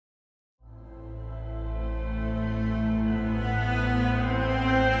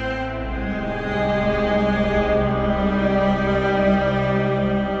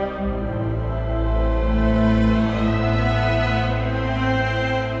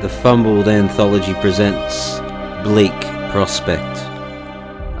The Fumbled Anthology presents Bleak Prospect,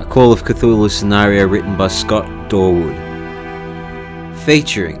 a Call of Cthulhu scenario written by Scott Dorwood,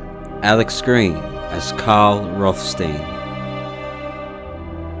 featuring Alex Green as Carl Rothstein,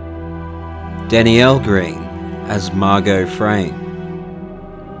 Danielle Green as Margot Frayne,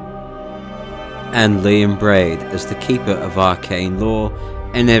 and Liam Braid as the Keeper of Arcane Lore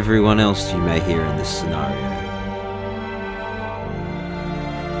and everyone else you may hear in this scenario.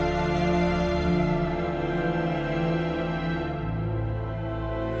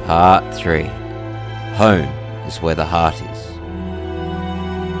 Part 3. Home is where the heart is.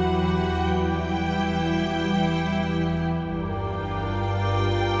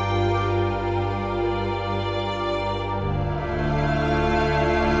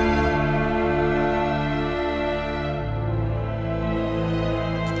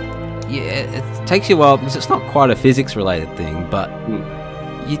 Yeah, it takes you a while because it's not quite a physics related thing, but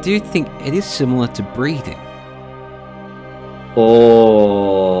you do think it is similar to breathing.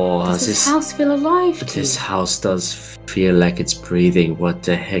 Oh, Does this house feel alive to you? This house does feel like it's breathing. What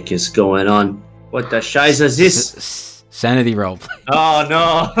the heck is going on? What the shiz is this? Sanity roll. Oh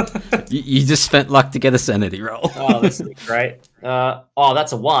no! You just spent luck to get a sanity roll. Oh, this is great. Oh,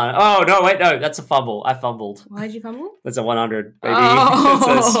 that's a 1. Oh no, wait, no, that's a fumble. I fumbled. Why did you fumble? That's a 100, baby.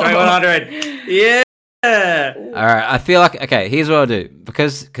 Oh. It's a straight 100. Yeah. All right, I feel like here's what I'll do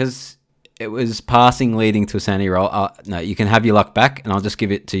because it was passing leading to a sanity roll. No, you can have your luck back, and I'll just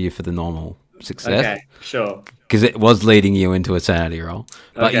give it to you for the normal success. Okay, sure. Because it was leading you into a sanity roll,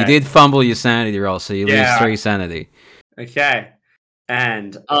 but you did fumble your sanity roll, so you lose 3 sanity. Okay,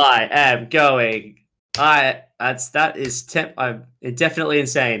 and I am going. That is I'm definitely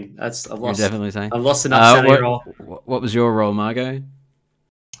insane. I've lost. You're definitely insane. I've lost enough sanity roll. What was your roll, Margot?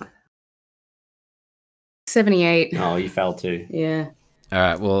 78. Oh, you fell too. Yeah. All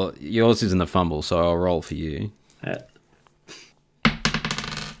right. Well, yours isn't a fumble, so I'll roll for you.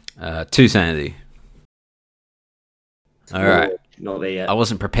 2 sanity. All right. Not there yet. I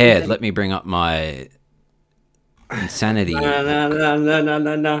wasn't prepared. Let me bring up my insanity.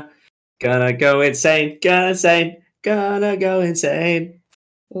 No. Gonna go insane. Gonna go insane.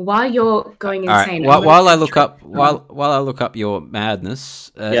 Well, while you're going All insane, right. While I look up your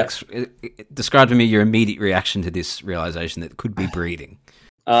madness, describe to me your immediate reaction to this realization that it could be breathing.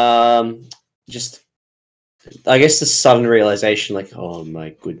 Just, I guess the sudden realization, like, oh my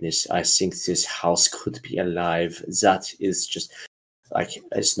goodness, I think this house could be alive. That is just, like,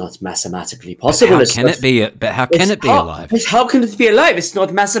 it's not mathematically possible. How can it be alive? How can it be alive? It's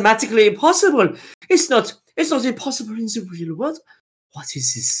not mathematically impossible. It's not impossible in the real world. What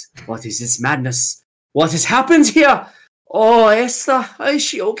is this? What is this madness? What has happened here? Oh, Esther, is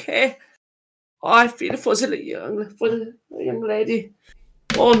she okay? Oh, I feel for the young lady.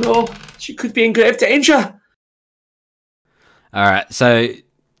 Oh no, she could be in grave danger. All right, so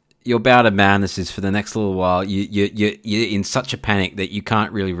your bout of madness is for the next little while. You're in such a panic that you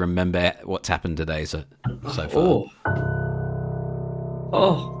can't really remember what's happened today so far.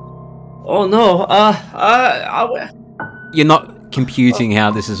 Oh no. You're not computing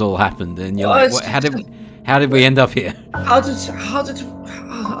how this has all happened, and you're like, how did we end up here? How did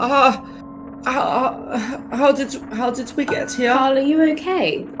we get here? Carl, are you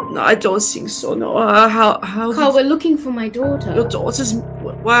okay? No, I don't think so. No. Carl, we're looking for my daughter. Your daughter's.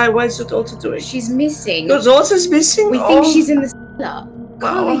 Why is your daughter doing? She's missing. Your daughter's missing. We think she's in the cellar.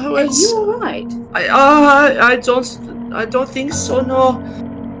 Carl, are you alright? I don't think so. No.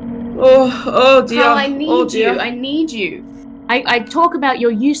 Oh dear. Carl, I need you. I talk about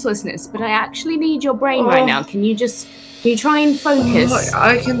your uselessness, but I actually need your brain right now. Can you try and focus?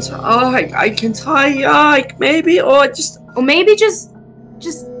 I can try. Yeah, maybe, or just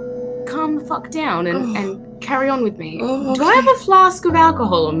calm the fuck down and carry on with me. Okay. Do I have a flask of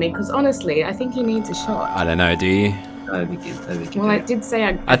alcohol on me? Because honestly, I think he needs a shot. I don't know. Do you? That'd be good. Well, I did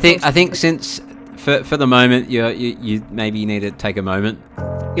say I think since for the moment you maybe need to take a moment.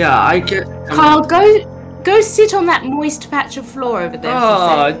 Yeah, I get. Carl, go sit on that moist patch of floor over there.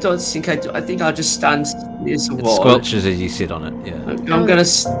 I don't think I do. I think I'll just stand near the wall. It squelches as you sit on it. Yeah. I'm gonna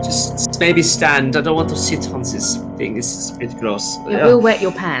just maybe stand. I don't want to sit on this thing. This is a bit gross. It will wet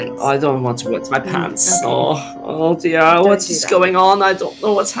your pants. I don't want to wet my pants. Okay. Oh dear. What is going on? I don't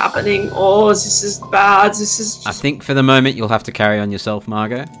know what's happening. Oh, this is bad. I think for the moment you'll have to carry on yourself,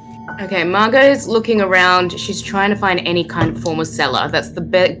 Margot. Okay, Margot's looking around. She's trying to find any kind of form of cellar. That's the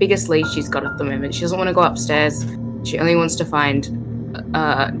biggest lead she's got at the moment. She doesn't want to go upstairs. She only wants to find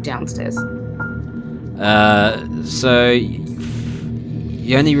downstairs. So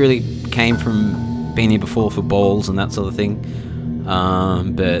you only really came from being here before for balls and that sort of thing.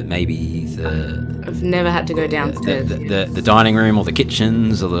 but maybe I've never had to go downstairs. the dining room or the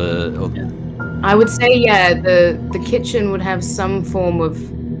kitchens or the. I would say, yeah, the kitchen would have some form of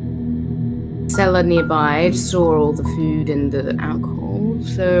cellar nearby to store all the food and the alcohol.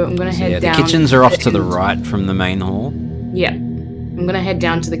 So I'm gonna head down. The kitchens are off to the right from the main hall. Yeah. I'm gonna head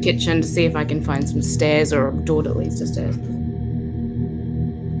down to the kitchen to see if I can find some stairs or a door that leads to stairs.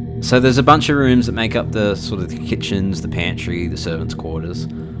 So there's a bunch of rooms that make up the sort of the kitchens, the pantry, the servants' quarters.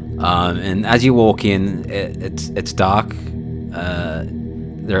 And as you walk in, it's dark.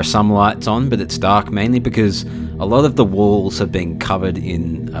 There are some lights on, but it's dark mainly because a lot of the walls have been covered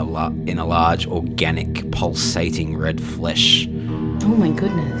in a large organic pulsating red flesh. Oh my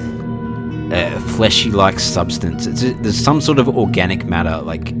goodness. Fleshy-like substance. There's some sort of organic matter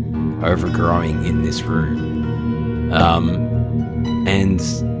like overgrowing in this room. And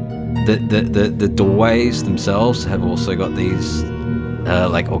the doorways themselves have also got these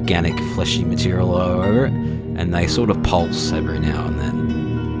like organic fleshy material all over it, and they sort of pulse every now and then.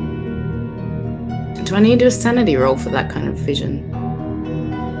 Do I need to do a sanity roll for that kind of vision?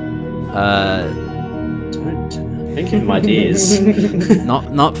 Don't. Think of ideas.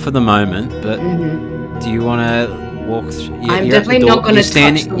 Not for the moment, but do you want to walk through? I'm definitely not going to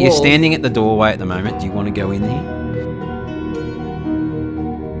touch the wall. You're standing at the doorway at the moment. Do you want to go in here?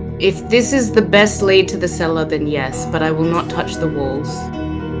 If this is the best lead to the cellar, then yes, but I will not touch the walls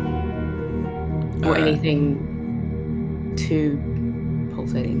or anything too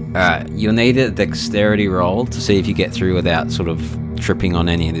pulsating. Alright, you'll need a dexterity roll to see if you get through without sort of tripping on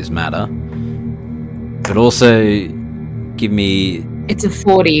any of this matter. But also, give me... It's a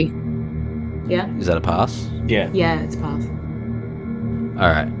 40. Yeah? Is that a pass? Yeah. Yeah, it's pass.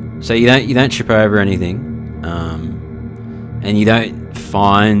 Alright, so you don't trip over anything. And you don't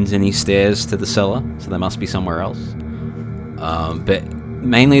find any stairs to the cellar, so they must be somewhere else. But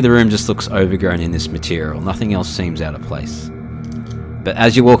mainly the room just looks overgrown in this material. Nothing else seems out of place. But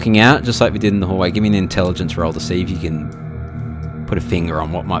as you're walking out, just like we did in the hallway, give me an intelligence roll to see if you can put a finger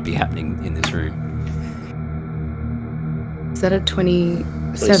on what might be happening in this room. Is that a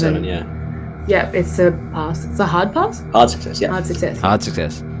 27? 27, yeah. Yeah, it's a pass. It's a hard pass? Hard success, yeah. Hard success. Hard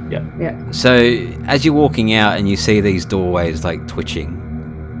success. Yeah. Yeah. So, as you're walking out and you see these doorways like twitching,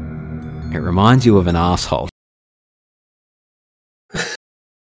 it reminds you of an asshole.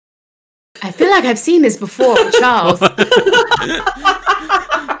 I feel like I've seen this before, Charles.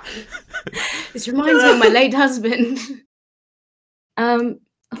 This reminds me of my late husband.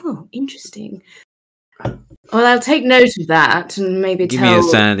 Oh, interesting. Well, I'll take note of that and maybe Give tell me a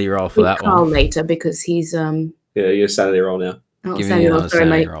sanity roll for that Carl one. later because he's Yeah, you're sanity roll now. Oh, Give me sanity roll. another Sorry,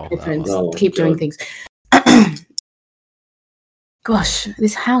 sanity my roll for that headphones one. Oh, keep doing God. things. Gosh,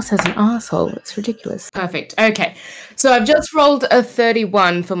 this house has an asshole. It's ridiculous. Perfect. Okay, so I've just rolled a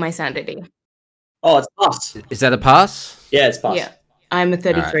 31 for my sanity. Oh, it's pass. Is that a pass? Yeah, it's pass. Yeah, I'm a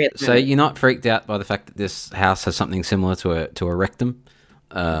 33 Alright, at the so moment. you're not freaked out by the fact that this house has something similar to a rectum?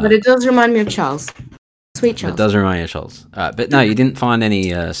 But it does remind me of Charles. Sweet Charles. It does remind you of Charles. But no, you didn't find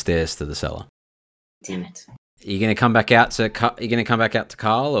any stairs to the cellar. Damn it. Are you going to come back out to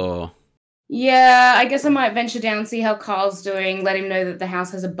Carl, or? Yeah, I guess I might venture down, see how Carl's doing, let him know that the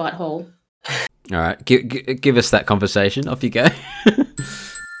house has a butthole. All right, give us that conversation. Off you go.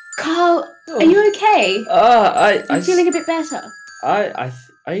 Carl, are you okay? I'm feeling a bit better? I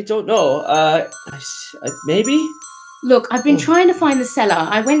don't know. Maybe? Look, I've been trying to find the cellar.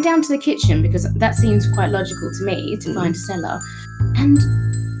 I went down to the kitchen because that seems quite logical to me to find a cellar. And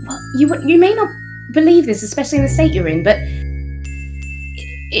well, you may not believe this, especially in the state you're in, but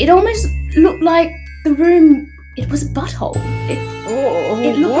it almost looked like the room. It was a butthole. It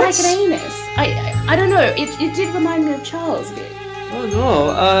looked what? like an anus. I don't know. It did remind me of Charles a bit. Oh no.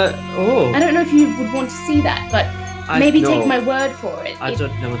 I don't know if you would want to see that, but maybe take my word for it. I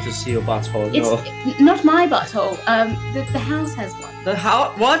don't want to see your butthole. It's No. not my butthole. The house has one. The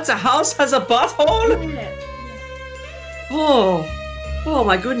house? What? The house has a butthole? Yeah. Oh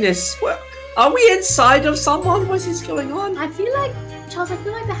my goodness. What? Are we inside of someone? What is going on? I feel like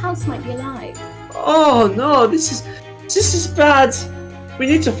the house might be alive. Oh no, this is bad. We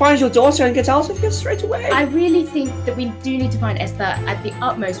need to find your daughter and get out of here straight away. I really think that we do need to find Esther at the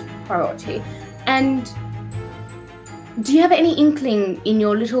utmost priority. And do you have any inkling in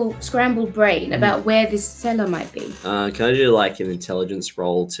your little scrambled brain about where this cellar might be? Can I do like an intelligence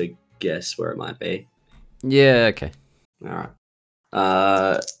roll to guess where it might be? Yeah. Okay. Alright.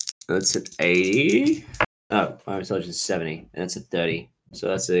 That's an 80. Oh, my intelligence is 70, and it's a 30. So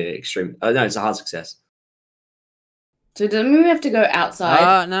that's an extreme. Oh no, it's a hard success. So does that mean we have to go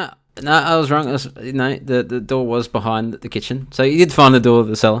outside? No. No, I was wrong. The door was behind the kitchen, so you did find the door of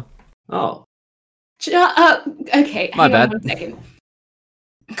the cellar. Oh. Okay, My hang on bad. 1 second.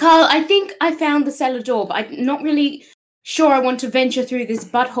 Carl, I think I found the cellar door, but I'm not really sure I want to venture through this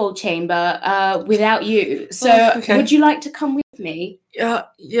butthole chamber without you. So, Okay. would you like to come with me? Yeah,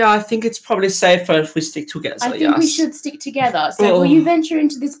 I think it's probably safer if we stick together. I think we should stick together. So, will you venture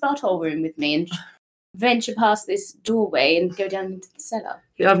into this butthole room with me and venture past this doorway and go down into the cellar?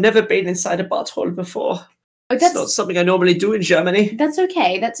 Yeah, I've never been inside a butthole before. Oh, It's not something I normally do in Germany. That's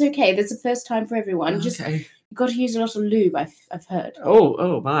okay. That's okay. That's the first time for everyone. Just Okay. you've got to use a lot of lube. I've heard.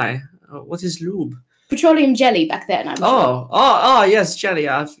 Oh my. What is lube? Petroleum jelly back then. I'm sure. Oh, yes, jelly.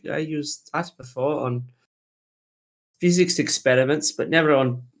 I used that before on physics experiments, but never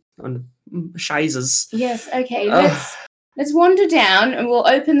on scheises. Yes. Okay. Let's wander down and we'll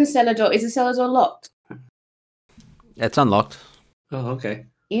open the cellar door. Is the cellar door locked? It's unlocked. Oh, okay.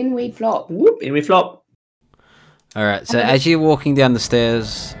 In we flop. Whoop, in we flop. All right. So as you're walking down the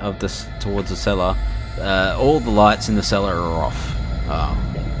stairs of towards the cellar, all the lights in the cellar are off.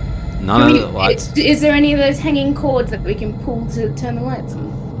 None of the lights. Is there any of those hanging cords that we can pull to turn the lights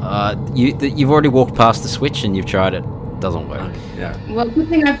on? You've already walked past the switch and you've tried it. Doesn't work. Yeah. Well, good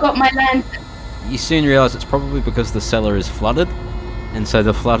thing I've got my lantern. You soon realise it's probably because the cellar is flooded, and so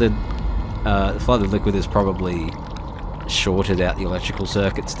the flooded liquid has probably shorted out the electrical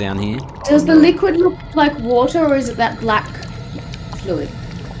circuits down here. Does the liquid look like water, or is it that black fluid?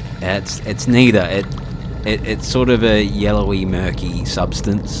 It's neither. It's sort of a yellowy, murky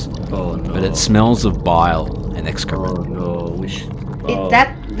substance. Oh no. But it smells of bile and excrement. Oh no.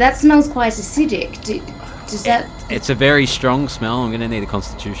 That smells quite acidic. Does that? It's a very strong smell. I'm going to need a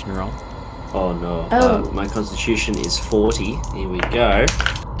constitution roll. Oh no. Oh. My constitution is 40. Here we go.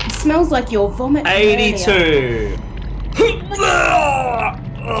 It smells like your vomit. 82.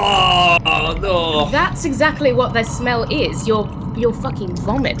 Oh no. That's exactly what the smell is. Your fucking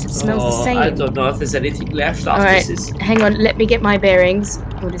vomit. It smells the same. I don't know if there's anything left All after right, this. hang on. Let me get my bearings.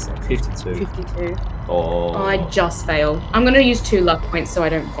 What is it? 52. 52. Oh. I just failed. I'm gonna use 2 luck points so I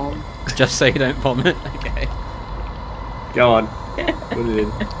don't vom. Just so you don't vomit. Okay. Go on. Put it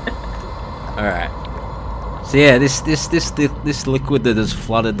in. All right. So yeah, this liquid that has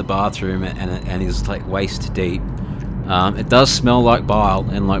flooded the bathroom and is like waist deep. It does smell like bile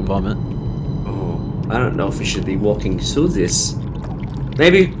and like vomit. Oh, I don't know if we should be walking through this.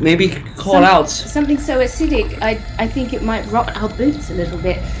 Maybe call out. Something so acidic, I think it might rot our boots a little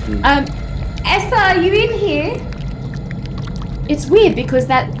bit. Esther, are you in here? It's weird because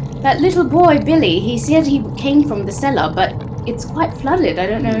that little boy, Billy, he said he came from the cellar, but it's quite flooded. I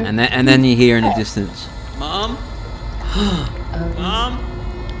don't know. And then you hear in the distance, Mom? Mom?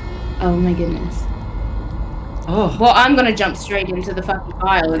 Oh my goodness. Oh. Well, I'm gonna jump straight into the fucking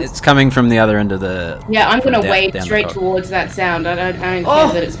pile. It's coming from the other end of the... Yeah, I'm gonna wade down the straight corridor. towards that sound. I don't care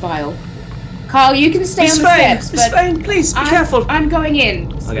that it's bile. Carl, you can stay Miss on the Fane, steps, Miss but Fane, please be careful. I'm going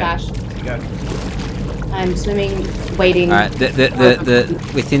in. Splash. Go. I'm swimming, wading. Alright, the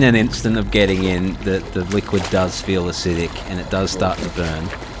within an instant of getting in, the liquid does feel acidic and it does start to burn.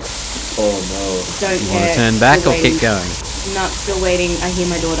 Oh Don't You care. want to turn back Still or keep waiting. going? No, still waiting. I hear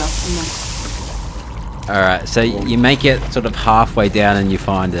my daughter. I'm like, Alright, so you make it sort of halfway down and you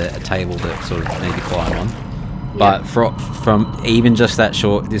find a table that sort of need to climb on. But from even just that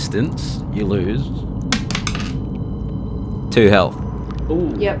short distance, you lose 2 health. no.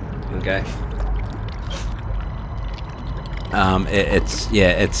 Ooh. yep. Okay.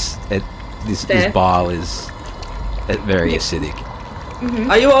 This bile is very acidic.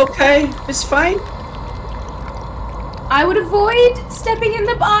 Are you okay, Miss Fane? I would avoid stepping in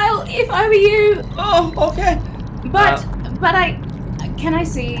the bile if I were you. Oh, okay. But can I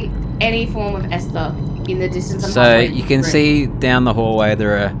see any form of Esther in the distance? I'm So halfway you can through. see down the hallway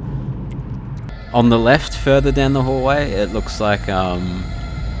there are, on the left further down the hallway, it looks like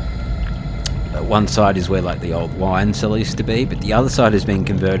one side is where like the old wine cellar used to be, but the other side has been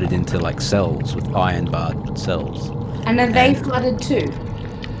converted into like cells with iron barred cells. And are they flooded too?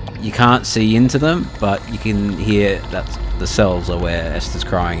 You can't see into them, but you can hear that the cells are where Esther's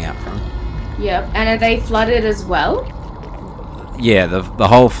crying out from. Yep. And are they flooded as well? Yeah, the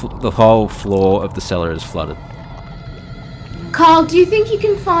whole floor of the cellar is flooded. Carl, do you think you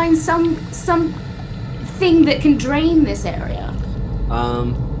can find some thing that can drain this area?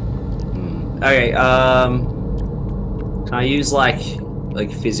 Okay. Can I use like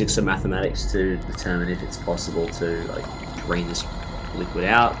physics or mathematics to determine if it's possible to like drain this liquid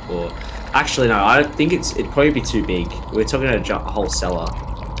out? Or actually, no. I don't think it'd probably be too big. We're talking about a whole cellar.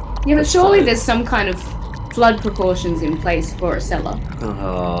 Yeah, but That's surely fine. there's some kind of flood precautions in place for a cellar?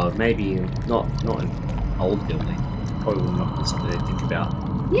 Maybe not an old building. Probably not be something to think about.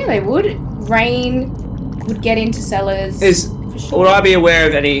 Yeah, they would. Rain would get into cellars. for sure. Would I be aware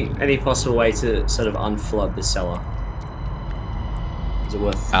of any possible way to sort of unflood the cellar? Is it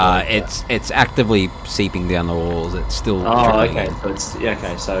worth? It's actively seeping down the walls. It's still. Okay.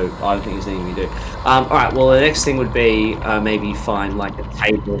 So I don't think there's anything we do. All right. Well, the next thing would be maybe find like a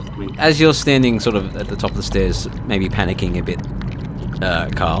table or something. As you're standing sort of at the top of the stairs, maybe panicking a bit,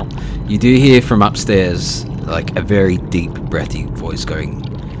 Carl, you do hear from upstairs like a very deep, breathy voice going,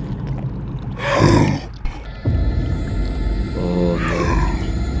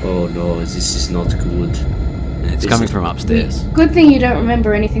 Oh no, this is not good. and it's coming from upstairs. Good thing you don't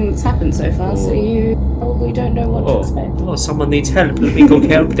remember anything that's happened so far, so you probably don't know what to expect. Oh, someone needs help. Let me go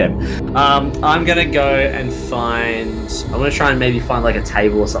help them. I'm gonna go and find. I'm gonna try and maybe find like a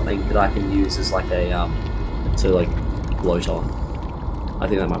table or something that I can use as like a to like float on. I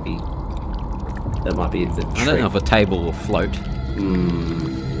think that might be the trick. I don't know if a table will float.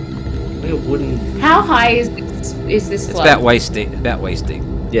 Maybe a wooden. How high is this It's flood? about waist deep.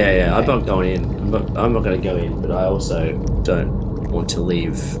 Yeah. I'm not going in. I'm not going to go in, but I also don't want to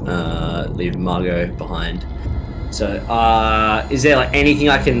leave Margot behind. So, is there like anything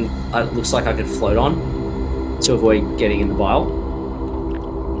I can? It looks like I can float on to avoid getting in the bile.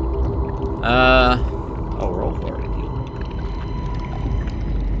 I'll roll for it.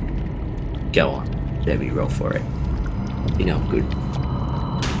 Go on. Let me roll for it. You know I'm good.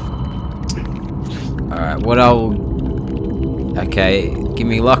 Alright, okay, give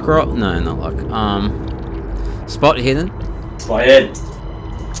me luck roll. No, not luck. Spot hidden. Spot hidden.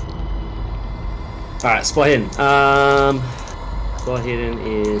 Alright, spot hidden. Spot hidden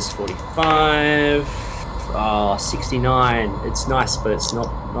is 45. 69. It's nice, but it's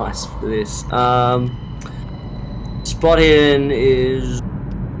not nice for this. Spot hidden is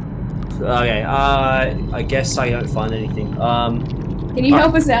okay. I guess I don't find anything. Can you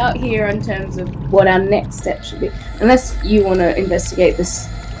help us out here in terms of what our next step should be? Unless you want to investigate this.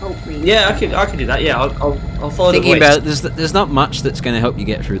 Help me. Yeah, I could do that. Yeah, I'll follow Thinking the voice. about it, there's not much that's going to help you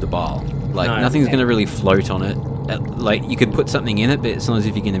get through the bile. Like, No, nothing's okay. going to really float on it. Like, you could put something in it, but it's not as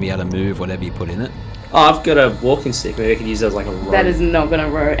if you're going to be able to move whatever you put in it. Oh, I've got a walking stick. Maybe I could use that as like a rope. That is not going to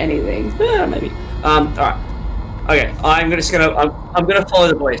row anything. Yeah, maybe. All right. Okay, I'm gonna follow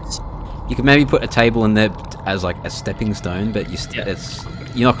the voice. You could maybe put a table in there as like a stepping stone, but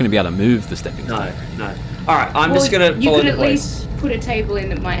you're not going to be able to move the stepping stone. No. All right, I'm just gonna You follow could the at voice. least put a table in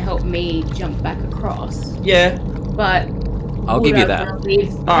that might help me jump back across. Yeah. But I'll give you that. I I'll want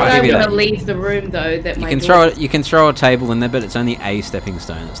give you to that. leave the room though. That You my can throw a table in there, but it's only a stepping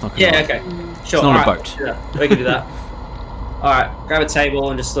stone. It's not. Yeah. Okay. Sure. It's not a all right, boat. Yeah, we can do that. All right, grab a table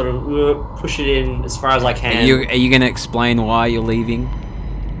and just sort of push it in as far as I can. Are you going to explain why you're leaving?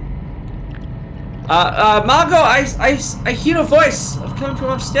 Margot, I hear a voice. I've come from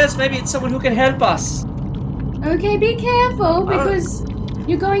upstairs. Maybe it's someone who can help us. Okay, be careful because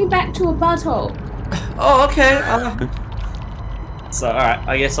you're going back to a butthole. Oh, okay. So, all right.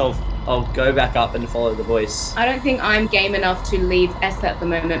 I guess I'll go back up and follow the voice. I don't think I'm game enough to leave Esther at the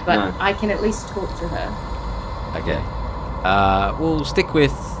moment, but No. I can at least talk to her. Okay. We'll stick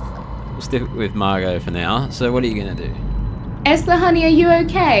with Margot for now. So what are you going to do? Esther, honey, are you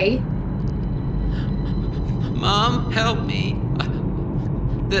okay? Mom, help me.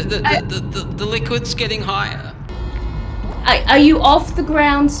 The liquid's getting higher. Are you off the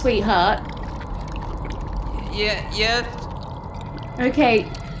ground, sweetheart? Yeah. Okay,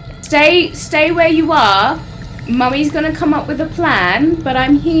 stay where you are. Mummy's gonna come up with a plan, but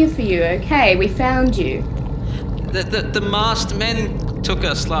I'm here for you, okay? We found you. The masked men took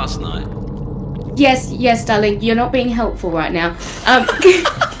us last night. Yes, darling, you're not being helpful right now.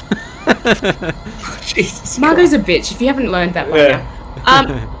 Jesus Margot's a bitch, if you haven't learned that by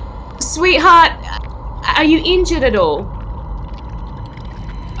now. Sweetheart, are you injured at all?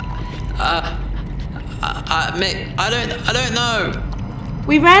 I don't know.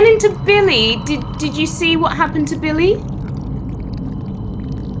 We ran into Billy. Did you see what happened to Billy?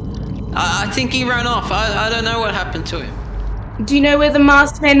 I think he ran off. I don't know what happened to him. Do you know where the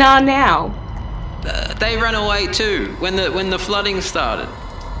masked men are now? They ran away too when the flooding started.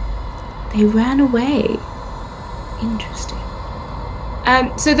 They ran away. Interesting.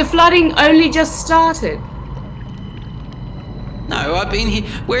 So the flooding only just started? No, I've been here.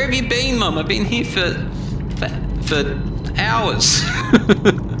 Where have you been, Mum? I've been here for hours.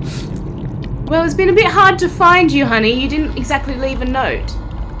 Well, it's been a bit hard to find you, honey. You didn't exactly leave a note.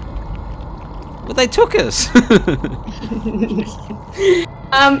 Well, they took us.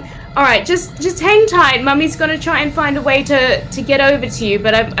 All right, just hang tight. Mummy's gonna try and find a way to get over to you,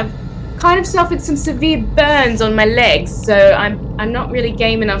 but I've kind of suffered some severe burns on my legs, so I'm not really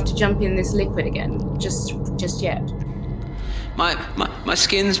game enough to jump in this liquid again, just yet. My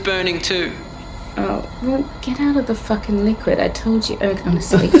skin's burning too. Oh, well, get out of the fucking liquid. I told you. Oh,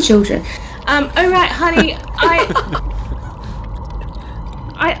 honestly, children. All right, honey.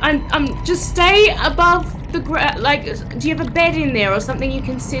 I'm just stay above the ground. Like, do you have a bed in there or something you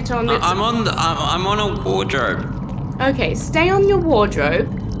can sit on? I'm on a wardrobe. Okay, stay on your wardrobe.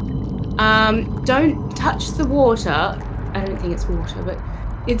 Don't touch the water. I don't think it's water, but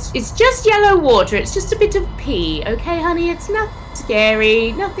it's just yellow water. It's just a bit of pee. Okay, honey. It's nothing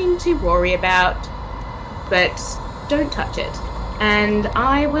scary. Nothing to worry about. But don't touch it. And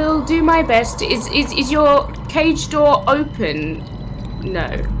I will do my best. Is your cage door open? No.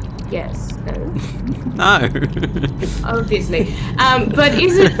 Yes. No. No. Obviously. But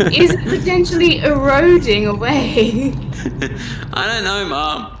is it potentially eroding away? I don't know,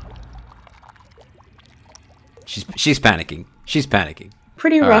 Mom. She's panicking. She's panicking.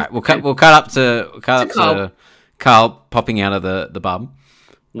 Pretty All rough. right, we'll cut up to Carl popping out of the bum.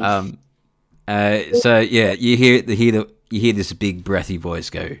 So yeah, you hear this big breathy voice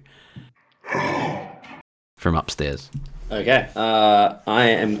go from upstairs. Okay. I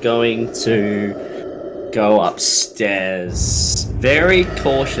am going to go upstairs very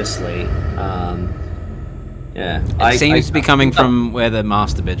cautiously. Yeah. It seems to be coming from where the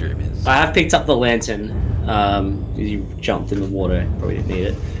master bedroom is. I have picked up the lantern. You jumped in the water. Probably didn't need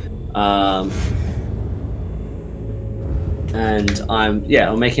it. And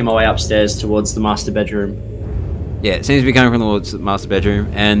I'm making my way upstairs towards the master bedroom. Yeah, it seems to be coming from towards the master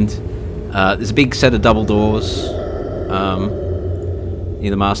bedroom, and there's a big set of double doors in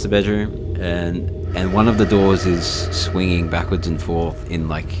the master bedroom, and one of the doors is swinging backwards and forth in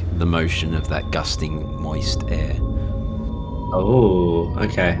like the motion of that gusting moist air. Oh,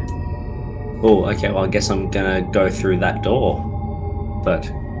 okay. Oh, okay. Well, I guess I'm gonna go through that door, but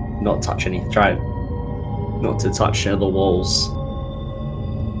not touch any. Try not to touch the walls.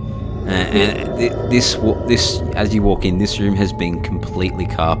 And this, as you walk in, this room has been completely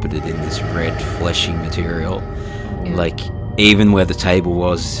carpeted in this red, fleshy material. Yeah. Like, even where the table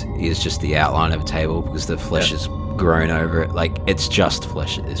was is just the outline of a table because the flesh has grown over it. Like, it's just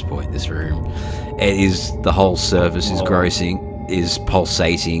flesh at this point, this room. It is, the whole surface is pulsating,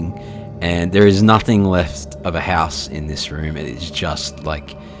 and there is nothing left of a house in this room. It is just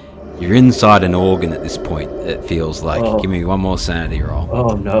like, you're inside an organ at this point, it feels like. Oh. Give me one more sanity roll.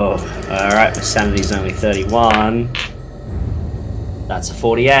 Oh no. Alright, my sanity's only 31. That's a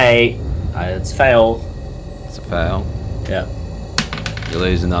 48. It's a fail. It's a fail. Yeah. You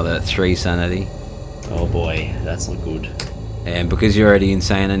lose another 3 sanity. Oh boy, that's not good. And because you're already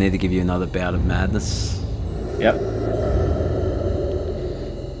insane, I need to give you another bout of madness. Yep.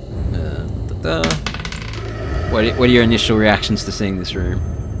 What are your initial reactions to seeing this room?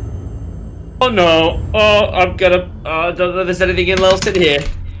 Oh no! Oh, I'm gonna. I don't know if there's anything else in here.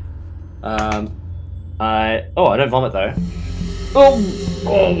 I don't vomit though.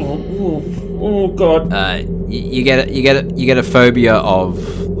 Oh god. You get a phobia of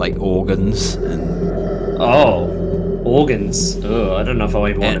like organs and organs. Oh, I don't know if I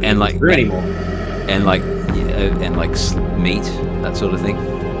even want to be like through anymore. And like meat, that sort of thing.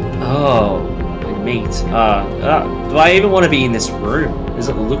 Oh, meat. Do I even want to be in this room? Does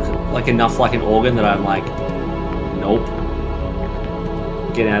it look like enough like an organ that I'm like, nope.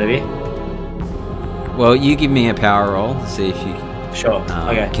 Get out of here. Well, you give me a power roll, see if you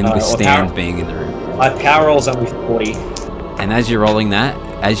can withstand being in the room. My power roll's only 40. And as you're rolling that,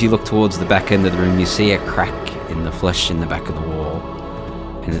 as you look towards the back end of the room, you see a crack in the flesh in the back of the wall,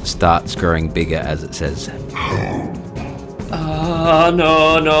 and it starts growing bigger as it says. No.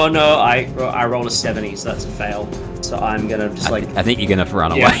 I rolled a 70, so that's a fail. So I'm gonna just I think you're gonna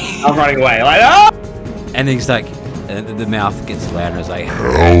run away. I'm running away. Like, ah! And he's like, the mouth gets louder. It's like,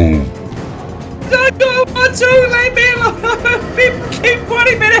 I don't want to. Leave me alone. People keep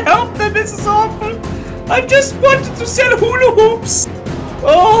wanting me to help them. This is awful. I just wanted to sell hula hoops.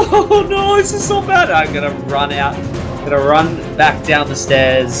 Oh no, this is so bad. I'm gonna run out. I'm gonna run back down the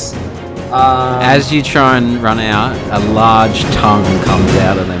stairs. As you try and run out, a large tongue comes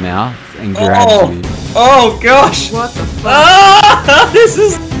out of their mouth and grabs you. Oh gosh! What the fuck? Ah, this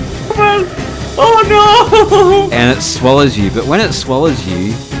is. Oh no! And it swallows you, but when it swallows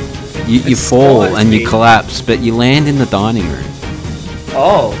you, you fall and you collapse, but you land in the dining room.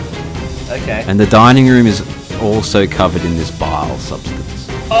 Oh, okay. And the dining room is also covered in this bile substance.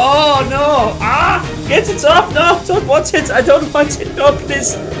 Oh no! Ah! Get it off! No! I don't want it! I don't want it! No,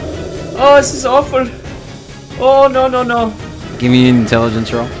 please! Oh, this is awful. Oh, no, no, no. Give me an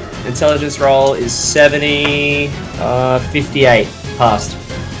intelligence roll. Intelligence roll is 70, 58. Passed.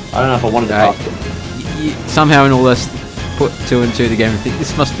 I don't know if I wanted to Alright. pass. You somehow in all this put 2 and 2 together and think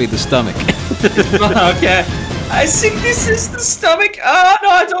this must be the stomach. Okay. I think this is the stomach. Oh, no,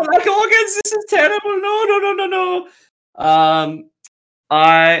 I don't like organs. This is terrible. No, no, no, no, no.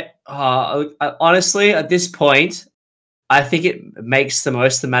 I honestly, at this point, I think it makes the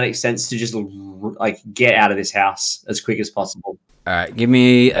most thematic sense to just like get out of this house as quick as possible. Alright, give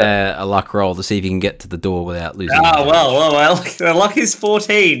me a luck roll to see if you can get to the door without losing. Oh, well, the luck is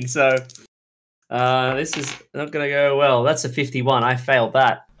 14, so this is not going to go well. That's a 51. I failed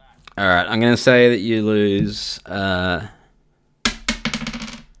that. Alright, I'm going to say that you lose...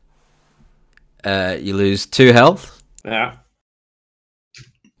 you lose 2 health, Yeah.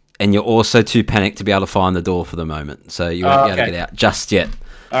 and you're also too panicked to be able to find the door for the moment, so you won't be able to get out just yet.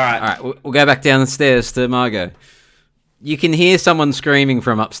 All right. Alright, we'll go back down the stairs to Margot. You can hear someone screaming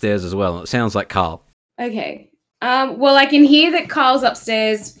from upstairs as well. It sounds like Carl. Okay. Well, I can hear that Carl's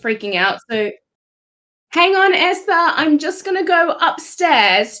upstairs freaking out. So, hang on, Esther. I'm just gonna go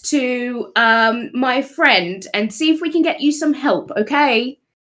upstairs to my friend and see if we can get you some help. Okay.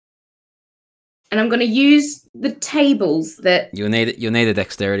 And I'm gonna use the tables that. You'll need a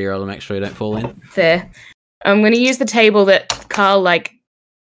dexterity roll to make sure you don't fall in. There. I'm gonna use the table that Carl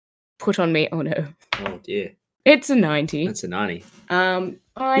put on me. Oh no. Oh dear. It's a 90. That's a 90. I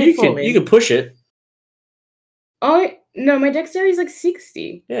fall in. You can push it. Oh no, my dexterity is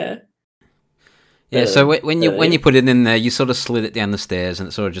 60. Yeah. Yeah, so when you put it in there, you sort of slid it down the stairs, and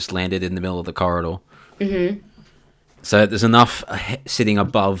it sort of just landed in the middle of the corridor. Mm-hmm. So there's enough sitting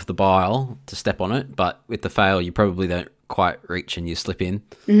above the bile to step on it, but with the fail, you probably don't quite reach, and you slip in.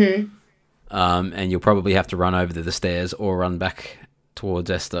 Mm-hmm. And you'll probably have to run over to the stairs or run back towards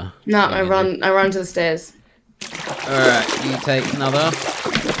Esther. No, I run to the stairs. All right, you take another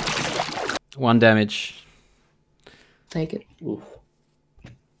 1 damage. Take it. Oof.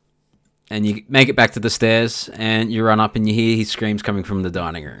 And you make it back to the stairs, and you run up, and you hear his screams coming from the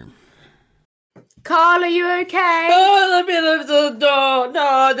dining room. Carl, are you okay? Oh, I'm in the door. No,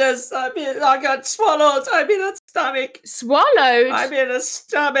 I got swallowed. I'm in a stomach. Swallowed? I'm in a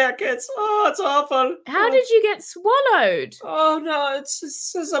stomach. It's awful. How did you get swallowed? Oh no,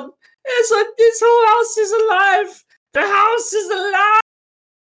 this whole house is alive. The house is alive.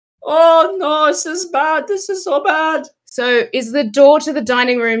 Oh no, this is bad. This is so bad. So, is the door to the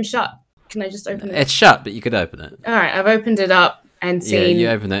dining room shut? Can I just open it? It's shut, but you could open it. All right, I've opened it up and seen. Yeah, you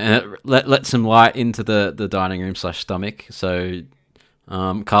open it, and it lets some light into the dining room / stomach. So,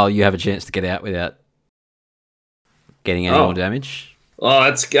 Carl, you have a chance to get out without getting any more damage. Oh,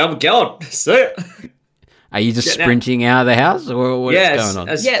 I'm going. See it. Are you just sprinting out of the house, or what's going on?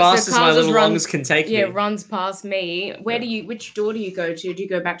 As fast as my little lungs can take me. Yeah, runs past me. Which door do you go to? Do you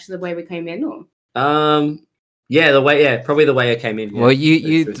go back to the way we came in, or? Probably the way I came in. Yeah. Well,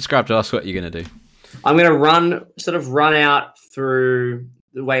 you describe to us what you're going to do. I'm going to run out through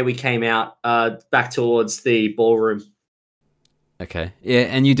the way we came out, back towards the ballroom. Okay. Yeah,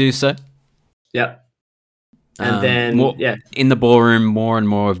 and you do so. Yep. And then, in the ballroom, more and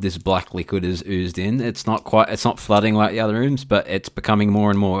more of this black liquid is oozed in. It's not flooding like the other rooms, but it's becoming more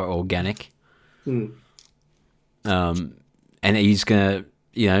and more organic. Hmm. And he's gonna,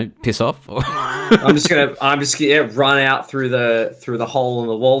 piss off. I'm just gonna run out through the hole in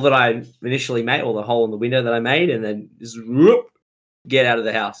the wall that I initially made, or the hole in the window that I made, and then just get out of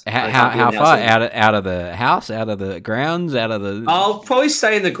the house. How far out of the house, out of the grounds, out of the? I'll probably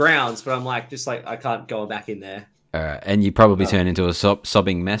stay in the grounds, but I'm I can't go back in there. All right, and you probably turn into a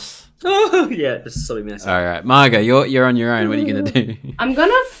sobbing mess. Oh yeah, just a sobbing mess. All right, Margot, you're on your own. What are you gonna do? I'm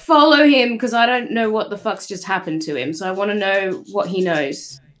gonna follow him because I don't know what the fuck's just happened to him, so I want to know what he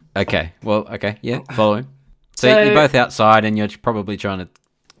knows. Okay, follow him. So you're both outside, and you're probably trying to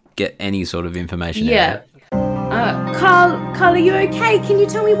get any sort of information. Yeah. Carl, are you okay? Can you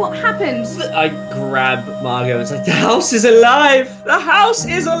tell me what happened? I grab Margot and say, "The house is alive! The house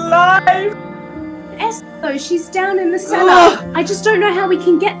is alive!" Esther, she's down in the cellar. I just don't know how we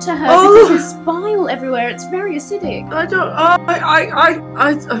can get to her because there's bile everywhere. It's very acidic. I don't.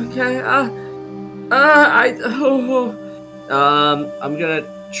 I'm gonna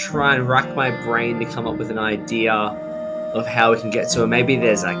try and rack my brain to come up with an idea of how we can get to her. Maybe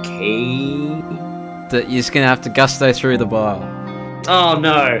there's a key. That you're just gonna have to gusto through the bile. Oh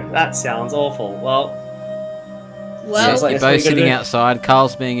no, that sounds awful. Well, you're both sitting outside.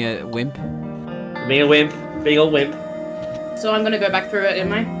 Carl's being a wimp. Being a wimp, big old wimp. So I'm gonna go back through it,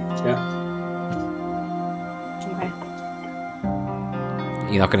 am I? Yeah.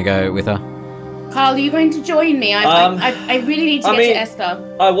 You're not going to go with her? Carl, are you going to join me? I really need to get to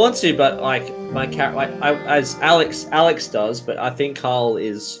Esther. I want to, but like my character, as Alex does, but I think Carl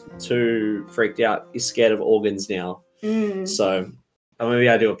is too freaked out. He's scared of organs now. So maybe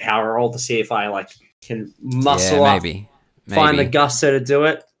I do a power roll to see if I like can muscle up, maybe. Find the gusto to do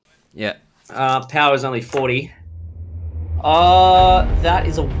it. Yeah. Power is only 40. That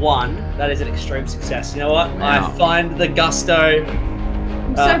is a 1. That is an extreme success. You know what? Wow. I find the gusto.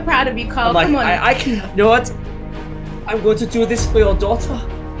 I'm so proud of you, Carl. I'm like, Come on. I can. You know what? I'm going to do this for your daughter.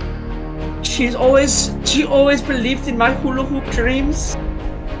 She always believed in my hula hoop dreams,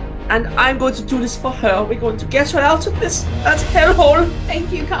 and I'm going to do this for her. We're going to get her out of that hellhole.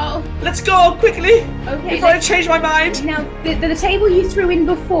 Thank you, Carl. Let's go quickly. Okay. Before I change my mind. Now, the table you threw in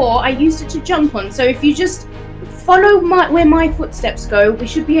before, I used it to jump on. So if you just follow where my footsteps go, we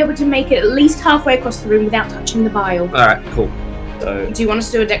should be able to make it at least halfway across the room without touching the bile. All right, cool. So, do you want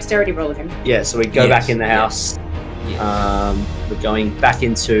us to do a dexterity roll again? Yeah, so we go back in the house. Yes. We're going back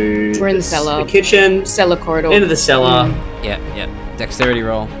into We're in the cellar. The kitchen. Cellar corridor. Into the cellar. Yeah. Dexterity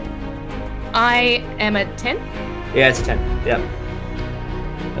roll. I am a 10. Yeah, it's a 10. Yeah.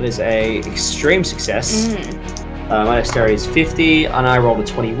 That is a extreme success. My dexterity is 50, and I rolled a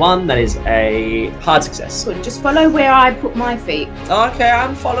 21. That is a hard success. Good. Just follow where I put my feet. Okay,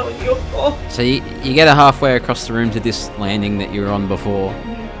 I'm following you. Oh. So you get her halfway across the room to this landing that you were on before.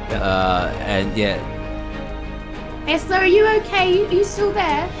 And Esther, are you okay? Are you still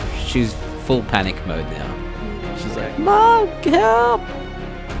there? She's full panic mode now. She's like, Mom, help!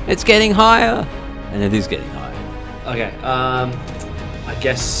 It's getting higher! And it is getting higher. Okay, I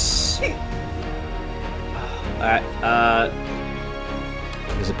guess... Alright,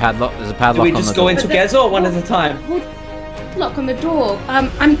 There's a padlock on the door. Do we just go in together or one at a time? Lock on the door.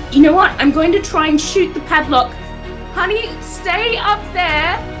 You know what? I'm going to try and shoot the padlock. Honey, stay up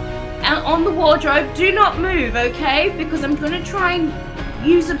there and on the wardrobe. Do not move, okay? Because I'm going to try and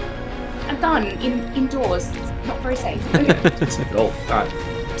use a gun indoors. It's not very safe. Okay. Alright.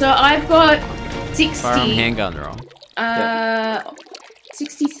 So I've got 60. Firearm handgun roll.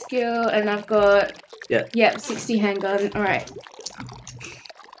 60 skill, and I've got... Yeah, 60 handgun. All right.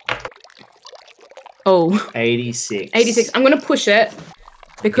 86. 86. I'm gonna push it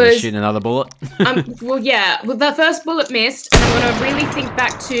because shoot another bullet. Well, the first bullet missed, and I'm gonna really think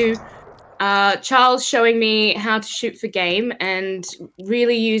back to Charles showing me how to shoot for game, and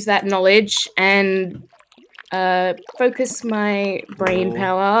really use that knowledge and focus my brain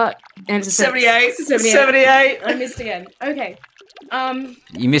power. And 78. 78. I missed again. Okay.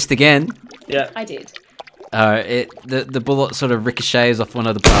 You missed again. Yeah, I did. The bullet sort of ricochets off one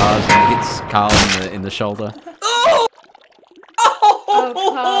of the bars and hits Carl in the shoulder. Oh,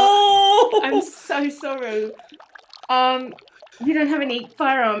 Carl, I'm so sorry. You don't have any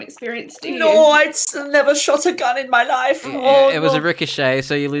firearm experience, do you? No, I never shot a gun in my life. It was a ricochet,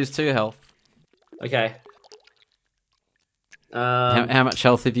 so you lose 2 health. Okay. How much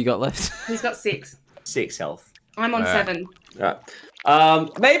health have you got left? He's got 6. 6 health. I'm on 7. Right.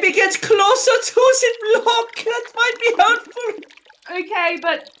 Maybe get closer to the block. That might be helpful. Okay,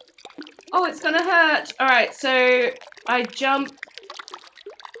 but it's gonna hurt. All right, so I jump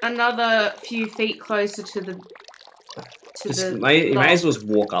another few feet closer to the. You may as well just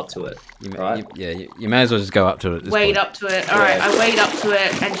walk up to it. Right? You may as well just go up to it. Wade up to it. All right, I wade up to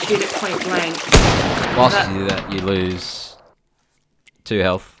it and shoot it point blank. Whilst you do that, you lose 2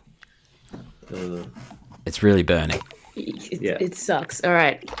 health. It's really burning. It sucks. All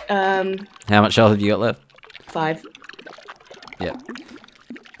right. How much health have you got left? 5. Yeah.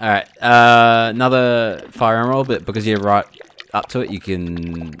 All right. Another firearm roll, but because you're right up to it, you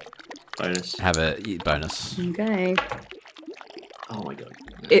can have a bonus. Okay. Oh my god.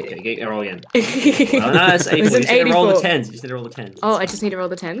 Okay, get roll again. No, it's 84. You just need to roll the 10s. You just need to roll the 10s. Oh, I just need to roll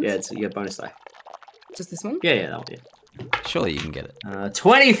the 10s? Yeah, you get bonus die. Just this one? Yeah, that one, yeah. Surely you can get it.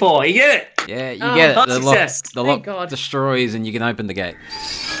 24, you get it! Yeah, you get it. The lock God. destroys and you can open the gate.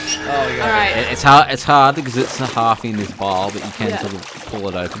 Oh, yeah. Alright. It's hard because it's half in this bar, but you can sort of pull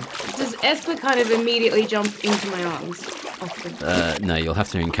it open. Does Esther kind of immediately jump into my arms? No, you'll have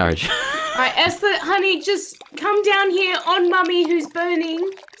to encourage her. Alright, Esther, honey, just come down here on Mummy who's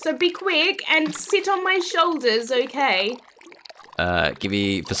burning. So be quick and sit on my shoulders, okay? Give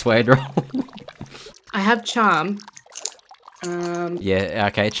me persuade roll. I have charm. Yeah,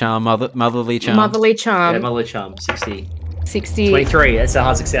 okay, charm, motherly charm. Motherly charm. Yeah, motherly charm, 60. 23. That's a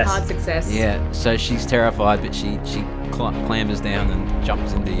hard success. Hard success. Yeah, so she's terrified, but she clambers down and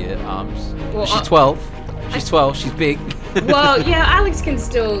jumps into your arms. Well, she's 12. She's 12. She's big. Well, yeah, Alex can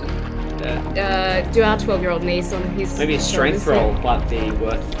still Do our 12-year-old niece on his. Maybe a strength roll might be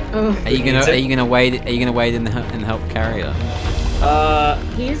worth. Oh. Are you gonna wade in and help carry her?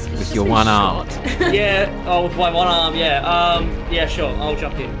 He's With your one arm. Yeah. Oh, with my one arm. Yeah. Yeah. Sure. I'll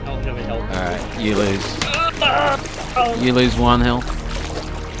jump in. Help. All right. You lose. You lose 1 health.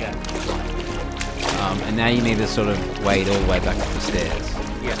 Yeah. And now you need to sort of wade all the way back up the stairs.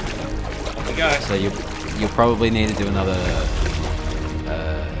 Yeah. Off we go. So you'll probably need to do another.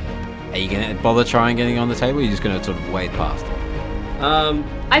 Are you gonna bother trying getting on the table? Or are you just gonna sort of wade past her?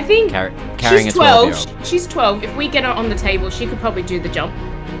 I think carrying she's a 12. She's 12. If we get her on the table, she could probably do the jump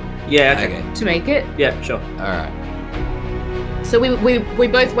Yeah. Okay. to make it. Yeah. Sure. All right. So we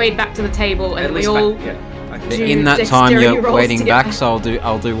both wade back to the table, and we all. Yeah. do In that time, dexterity you're rolls wading to get back, back. so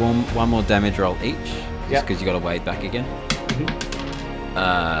I'll do one more damage roll each, just because you got to wade back again. Mhm.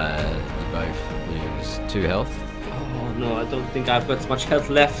 You both lose 2 health. Oh no, I don't think I've got much health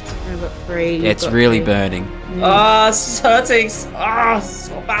left. I've got 3. you've It's got really 3. burning. This is hurting. So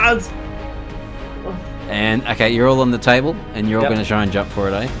bad. And okay, you're all on the table, and you're all Yep. going to try and jump for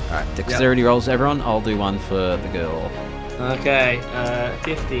it, eh? All right, dexterity rolls, everyone. I'll do one for the girl. Okay.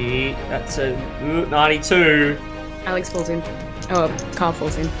 50. That's a 92. Alex falls in. Oh, Carl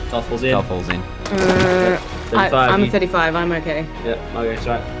falls in. Carl falls in. Carl falls in. I'm a 35. I'm okay. Yeah. Okay. That's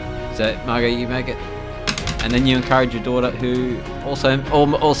right. So Margot, you make it, and then you encourage your daughter, who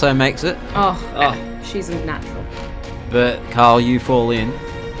also makes it. Oh, Oh. she's a natural. But Carl, you fall in,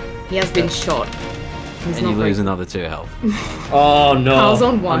 He has been shot. He's and you not lose very- another 2 health. Oh no. Carl's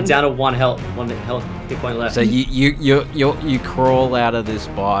on 1. I'm down to 1 health. 1 health hit point left. So you crawl out of this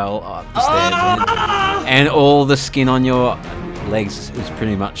pile up the stairs, and all the skin on your legs is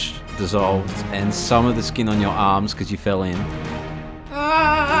pretty much dissolved, and some of the skin on your arms because you fell in.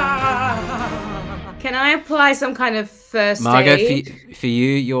 Can I apply some kind of first Margot, aid? for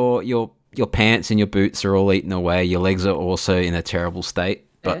you, your pants and your boots are all eaten away. Your legs are also in a terrible state,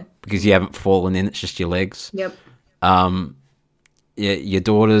 but Yeah. because you haven't fallen in, it's just your legs. Yep. Your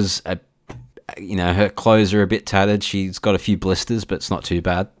daughter's, her clothes are a bit tattered. She's got a few blisters, but it's not too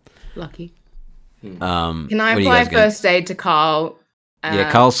bad. Lucky. Can Can I apply first aid to Carl?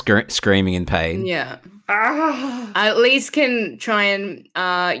 Yeah, Carl's screaming in pain. Yeah. I at least can try and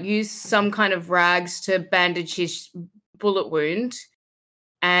use some kind of rags to bandage his bullet wound,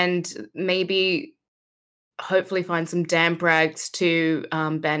 and maybe hopefully find some damp rags to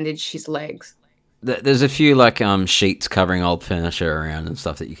bandage his legs. There's a few sheets covering old furniture around and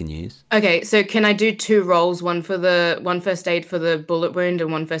stuff that you can use. Okay, so can I do 2 rolls, one first aid for the bullet wound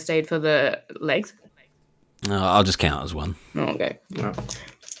and one first aid for the legs? I'll just count as 1. Oh, okay.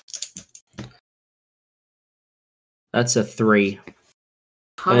 That's a 3.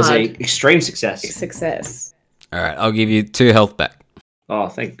 That is Hard a extreme success. success. All right, I'll give you 2 health back. Oh,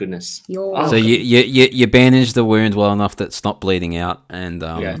 thank goodness. You're So you bandage the wound well enough that it's not bleeding out, and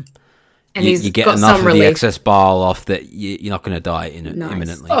and you get got enough some of relief. the excess bile off that you're not going to die Nice.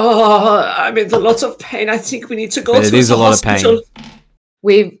 imminently. Oh, I'm in a lot of pain. I think we need to go But to it is the a lot of hospital.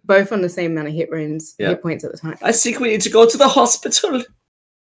 We're both on the same amount of hit points at the time. I think we need to go to the hospital.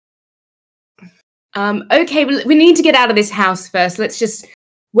 Okay, we need to get out of this house first. Let's just.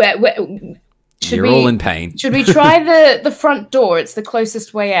 You're all in pain. Should we try the front door? It's the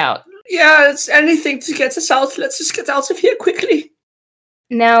closest way out. Yeah, it's anything to get us out. Let's just get out of here quickly.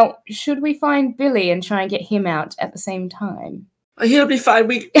 Now, should we find Billy and try and get him out at the same time? He'll be fine.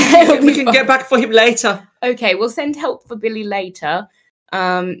 We He'll be can fine. get back for him later. Okay, we'll send help for Billy later.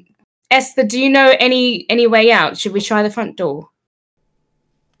 Esther, do you know any way out? Should we try the front door?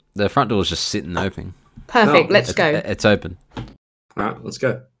 The front door's just sitting open. Perfect, No, let's go. It's open. All right, let's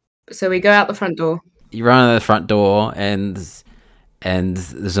go. So we go out the front door. You run out of the front door, and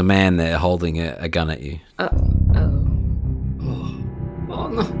there's a man there holding a gun at you. Oh. Oh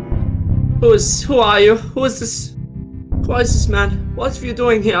no! Who are you? Who is this? Who is this man? What are you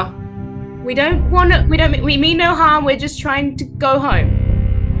doing here? We mean no harm, we're just trying to go home.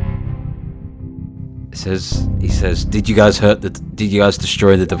 He says, did you guys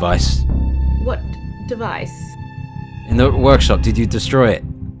destroy the device? What device? In the workshop, did you destroy it?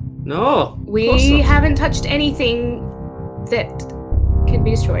 No. of course We not. haven't touched anything that can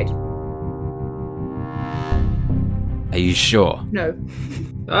be destroyed. Are you sure? No.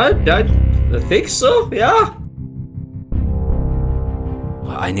 I think so. Yeah.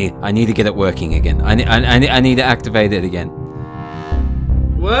 I need to get it working again. I need to activate it again.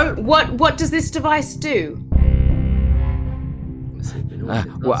 Well, What does this device do?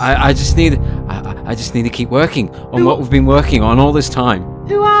 Well, I just need to keep working on what we've been working on all this time.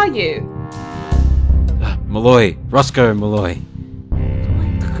 Who are you? Malloy, Roscoe Malloy.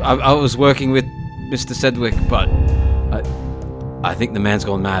 I was working with Mr. Sedgwick, but I think the man's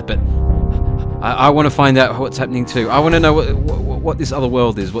gone mad. But I want to find out what's happening too. I want to know what this other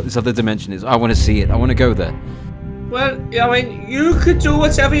world is, what this other dimension is. I want to see it. I want to go there. Well, I mean, you could do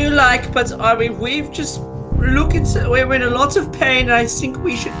whatever you like, but I mean, we've just we're in a lot of pain. And I think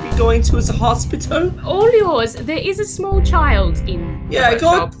we should be going to the hospital. All yours. There is a small child in. Yeah,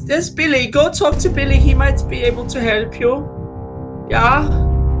 there's Billy. Go talk to Billy. He might be able to help you. Yeah.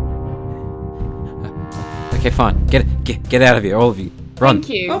 Okay, fine. Get out of here, all of you. Run. Thank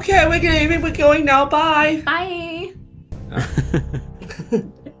you. Okay, we're going now. Bye. Bye.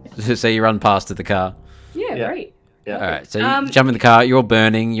 So you run past to the car. Yeah, great. Yeah. All right. So you jump in the car. You're all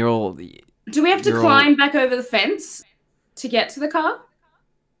burning. You're all. Do we have to climb back over the fence to get to the car?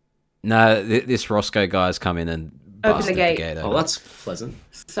 No, this Roscoe guy's come in and Open the gate. open. Oh, that's pleasant.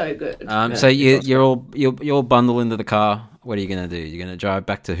 So good. So you're all bundle into the car. What are you gonna do? You're gonna drive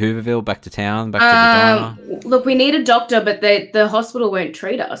back to Hooverville, back to town, back to the diner? Look, we need a doctor, but the hospital won't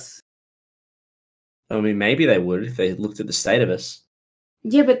treat us. I mean, maybe they would if they looked at the state of us.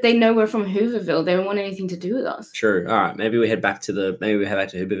 Yeah, but they know we're from Hooverville. They don't want anything to do with us. Sure. All right. Maybe we head back to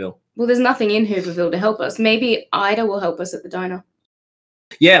Hooverville. Well, there's nothing in Hooverville to help us. Maybe Ida will help us at the diner.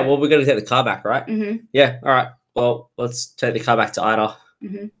 Yeah. Well, we're going to take the car back, right? Mm-hmm. Yeah. All right. Well, let's take the car back to Ida.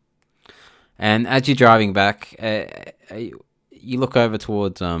 Mm-hmm. And as you're driving back, you look over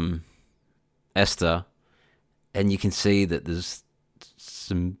towards Esther, and you can see that there's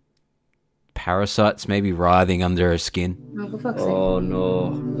some parasites maybe writhing under her skin. Oh, for fuck's sake. Oh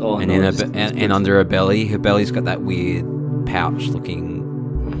no! Oh and no! And under her belly's got that weird pouch-looking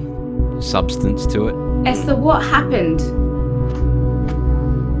substance to it. Esther, what happened?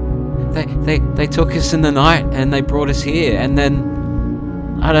 They took us in the night and they brought us here, and then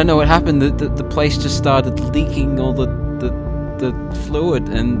I don't know what happened. The place just started leaking all the fluid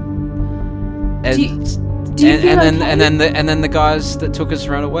and do you feel okay? and then the guys that took us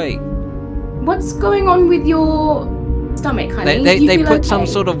ran away. What's going on with your stomach, honey? They put okay? some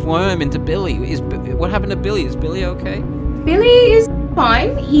sort of worm into Billy. What happened to Billy? Is Billy okay? Billy is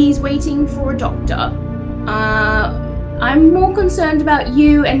fine. He's waiting for a doctor. I'm more concerned about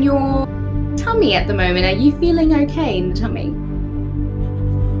you and your tummy at the moment. Are you feeling okay in the tummy?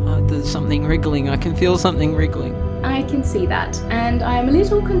 There's something wriggling. I can feel something wriggling. I can see that, and I'm a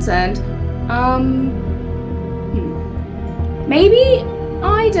little concerned. Maybe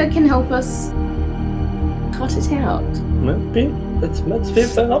Ida can help us cut it out. Maybe that might be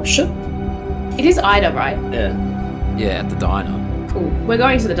an option. It is Ida, right? Yeah, at the diner. Cool. We're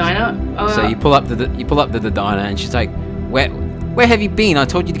going to the diner. So you pull up to the diner, and she's like, "Where have you been? I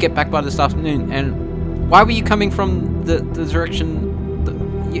told you to get back by this afternoon. And why were you coming from the direction?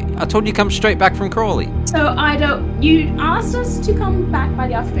 I told you to come straight back from Crawley." So Ida, you asked us to come back by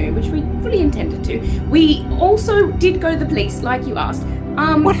the afternoon, which we fully intended to. We also did go to the police, like you asked.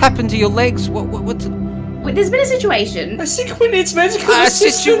 What happened to your legs? What? There's been a situation. I think we need medical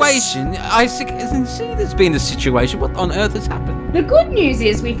assistance. Situation? I see there's been a situation. What on earth has happened? The good news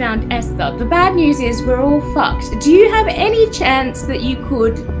is we found Esther. The bad news is we're all fucked. Do you have any chance that you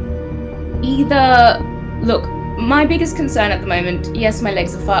could either... Look, my biggest concern at the moment, yes, my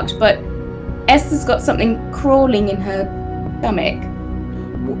legs are fucked, but Esther's got something crawling in her stomach.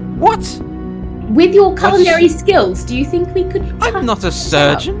 What? With your culinary skills, do you think we could... I'm not a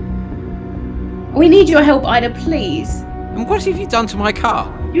surgeon. We need your help, Ida, please. And what have you done to my car?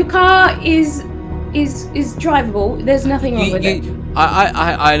 Your car is drivable. There's nothing wrong with it.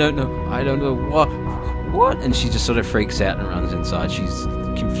 I don't know. I don't know what. And she just sort of freaks out and runs inside. She's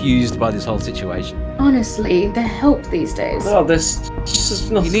confused by this whole situation. Honestly, the help these days. Well, there's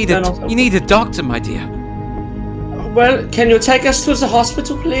just nothing. You need a doctor, my dear. Well, can you take us to the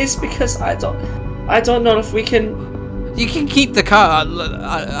hospital, please? Because I don't know if we can. You can keep the car.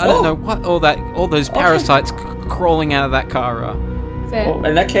 I don't know what all those parasites crawling out of that car are. Fair. Well,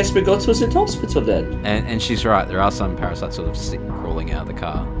 in that case, we go to the hospital then. And she's right. There are some parasites sort of crawling out of the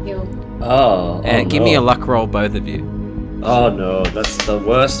car. Ew. Give me a luck roll, both of you. Oh no, that's the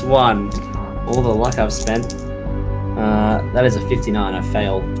worst one. All the luck I've spent. That is a 59. I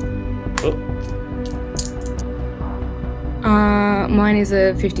failed. Mine is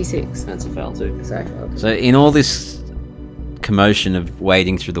a 56. That's a fail too. Exactly. So in all this commotion of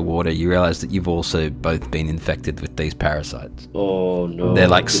wading through the water, you realise that you've also both been infected with these parasites. Oh no. They're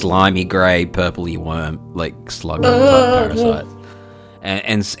like slimy grey, purpley worm, like slug type parasites.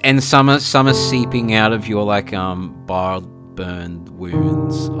 And some are seeping out of your like burned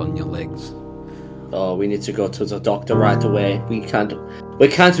wounds on your legs. Oh, we need to go to the doctor right away. We can't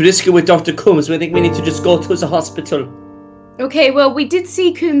risk it with Dr. Coombs. We think we need to just go to the hospital. Okay, well, we did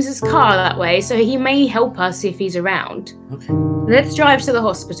see Coombs' car that way, so he may help us if he's around. Okay. Let's drive to the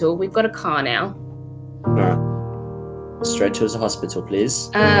hospital. We've got a car now. Alright. Straight to the hospital,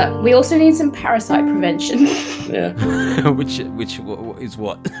 please. We also need some parasite prevention. Yeah. which is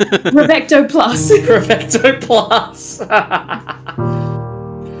what? Revecto Plus. Perfecto Plus.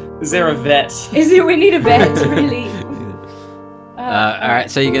 Is there a vet? Is it? We need a vet, really. All right,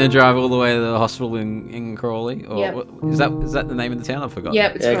 so you're gonna drive all the way to the hospital in Crawley, or Yep. is that the name of the town? I forgot.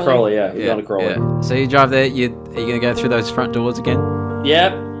 Yep, it's Yeah, Crawley. Crawley. Yeah, we're going to Crawley. Yeah. So you drive there. Are you gonna go through those front doors again?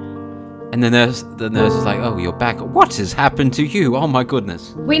 Yep. And the nurse is like, "Oh, you're back. What has happened to you? Oh my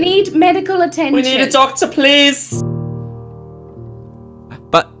goodness!" We need medical attention. We need a doctor, please.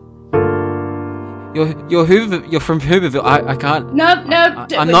 But you're from Hooverville. I can't. No, I'm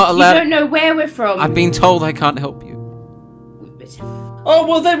not allowed- You don't know where we're from. I've been told I can't help you. Oh,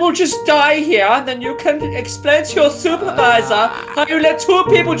 well, then we'll just die here, and then you can explain to your supervisor how you let 2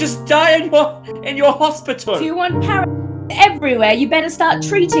 people just die in your hospital. Do you want parasites everywhere? You better start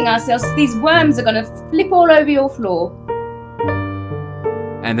treating us, else these worms are gonna flip all over your floor.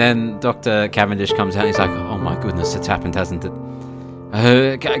 And then Dr. Cavendish comes out. He's like, "Oh my goodness, it's happened, hasn't it?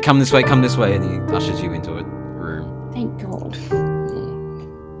 Come this way, and he ushers you into a room. Thank God.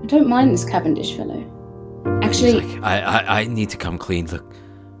 I don't mind this Cavendish fellow. Actually, He's like, I need to come clean. Look,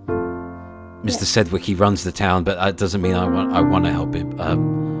 Mr. Sedgwick, he runs the town, but that doesn't mean I want to help him.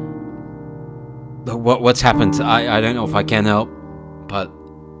 What's happened? I don't know if I can help, but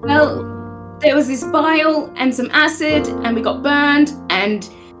well, there was this bile and some acid, and we got burned, and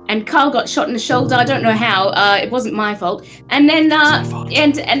Carl got shot in the shoulder. I don't know how. It wasn't my fault. And then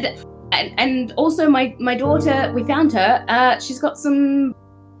and also my daughter, we found her. She's got some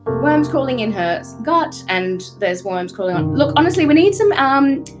worms crawling in her gut, and there's worms crawling on. Look, honestly, we need some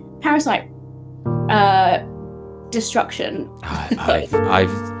parasite destruction.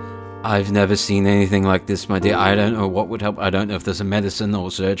 I've never seen anything like this, my dear. I don't know what would help. I don't know if there's a medicine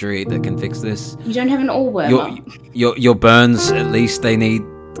or surgery that can fix this. You don't have an all-worm. Your burns, at least they need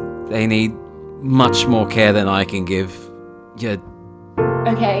much more care than I can give. Yeah.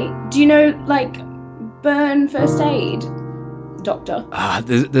 Okay. Do you know, like, burn first aid, doctor?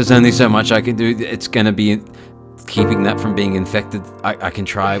 There's only so much I can do. It's gonna be keeping that from being infected. I can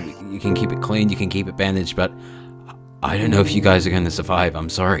try. You can keep it clean. You can keep it bandaged, but I don't know if you guys are going to survive. I'm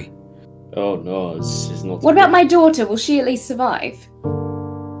sorry. Oh no, this is not. What about my daughter? Will she at least survive?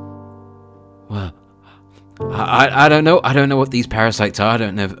 Well, I don't know. I don't know what these parasites are. I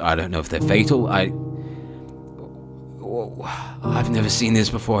don't know if they're fatal. I've never seen this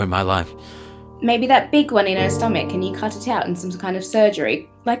before in my life. Maybe that big one in her stomach. Can you cut it out in some kind of surgery,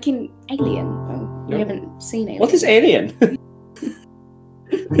 like in Alien? Oh, we haven't seen Alien. What is Alien?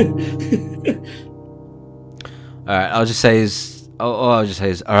 All right. I'll just say all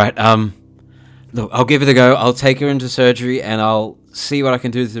right. Look, I'll give it a go. I'll take her into surgery and I'll see what I can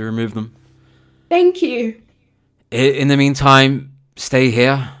do to remove them. Thank you. In the meantime, stay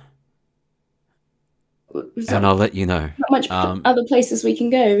here, and I'll let you know. Not much other places we can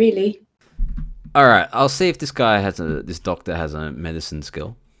go, really. All right, I'll see if this doctor has a medicine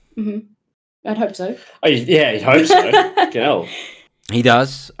skill. Mm-hmm. I'd hope so. Oh, yeah, I hope so. Hell. He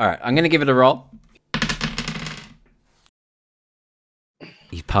does. All right, I'm going to give it a roll.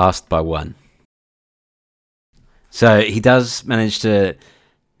 He passed by 1. So he does manage to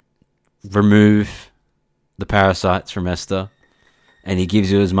remove the parasites from Esther, and he gives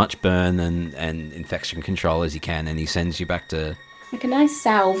you as much burn and infection control as he can, and he sends you back to... Like a nice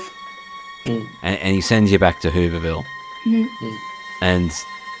salve. And he sends you back to Hooverville. Mm-hmm.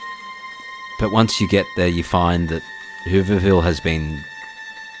 But once you get there, you find that Hooverville has been...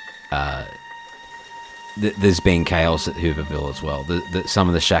 there's been chaos at Hooverville as well. Some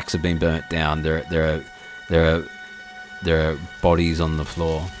of the shacks have been burnt down. There are bodies on the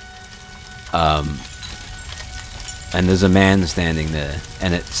floor. And there's a man standing there,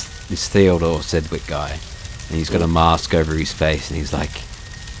 and it's this Theodore Sedgwick guy, and he's got a mask over his face, and he's like,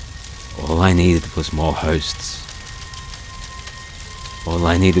 all I needed was more hosts. All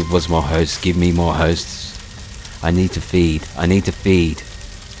I needed was more hosts. Give me more hosts. I need to feed.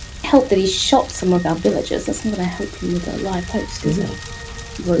 Help that he shot some of our villagers. That's not going to help him with a live host, is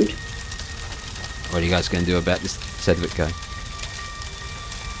it? Rude. What are you guys going to do about this Sedgwick guy?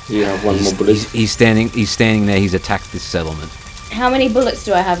 You have one more bullet. He's standing there. He's attacked this settlement. How many bullets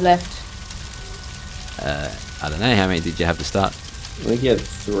do I have left? I don't know. How many did you have to start? I think you had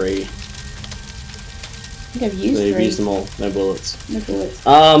 3. I think I've used 3. You've used them all. No bullets. No bullets.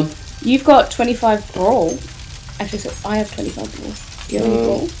 You've got 25 brawl. Actually, so I have 25 brawl. Do you have any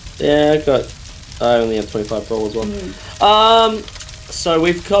brawl? Yeah, I got I only have 25 brawl as well. So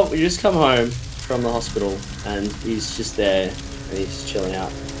we just come home from the hospital, and he's just there, and he's chilling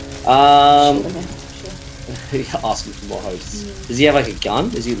out. Asking for more hosts. Does he have like a gun?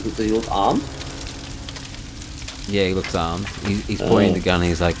 Does he look armed? Yeah, he looks armed. He's pointing the gun and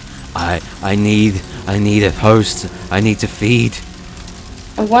he's like, I need a host. I need to feed.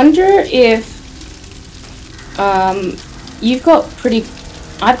 I wonder if I've got pretty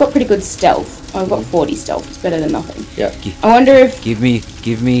good stealth. I've got 40 stealth. It's better than nothing. Yeah. I wonder if give me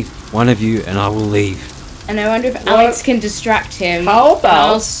one of you and I will leave. And I wonder if Alex can distract him. How about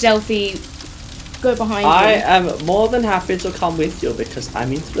I'll stealthy go behind I him. am more than happy to come with you because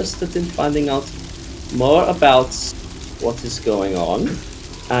I'm interested in finding out more about what is going on.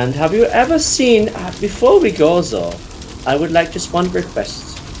 And have you ever seen, before we go though, I would like just one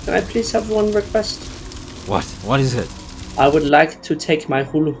request. Can I please have one request? What? What is it? I would like to take my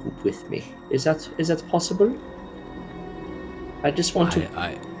hula hoop with me. Is that possible? I just want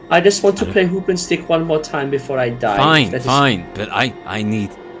to play hoop and stick one more time before I die. Fine. But I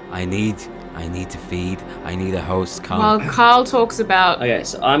need to feed. I need a host. While Carl talks about Okay,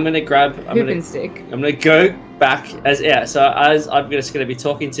 so I'm gonna grab. hoop and stick. I'm gonna go back So I'm just gonna be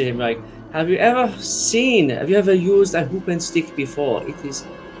talking to him like, have you ever used a hoop and stick before? It is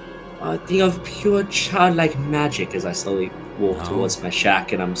a thing of pure childlike magic. As I slowly walk towards my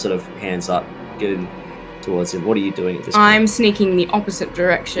shack, and I'm sort of hands up, getting towards him. What are you doing at this point? I'm sneaking the opposite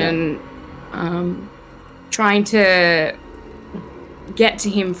direction, trying to get to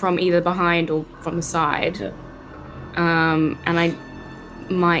him from either behind or from the side. Yeah. And I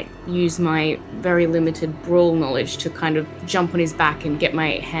might use my very limited brawl knowledge to kind of jump on his back and get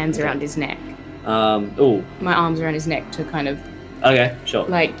my hands around his neck. My arms around his neck to kind of. Okay, sure.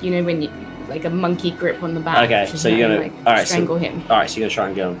 Like, when you like a monkey grip on the back. Okay, so you're gonna strangle him. All right, so you're gonna try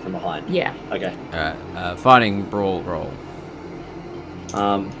and get him from behind. Yeah. Okay. All right. Fighting brawl roll.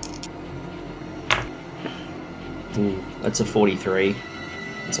 That's a 43.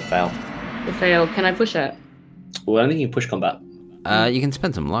 It's a fail. The fail. Can I push it? Well, I don't think you can push combat. You can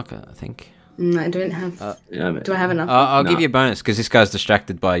spend some luck, I think. I don't have. Do I have enough? I'll give you a bonus because this guy's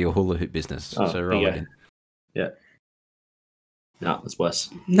distracted by your hula hoop business. So roll it in. Yeah. No, it's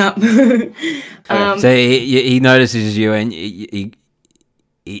worse. No. So he notices you and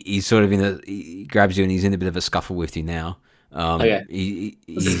he's sort of he grabs you and he's in a bit of a scuffle with you now.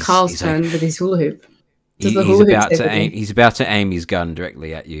 It's Carl's turn with his hula hoop. He's about to aim his gun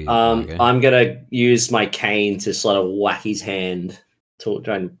directly at you. I'm gonna use my cane to sort of whack his hand to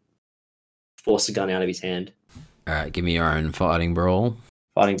try and force the gun out of his hand. All right, give me your own fighting brawl.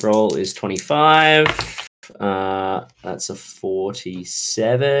 Fighting brawl is 25. That's a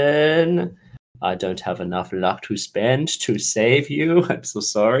 47. I don't have enough luck to spend to save you. I'm so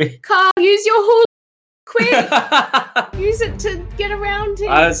sorry. Carl, use your hula quick. Use it to get around him.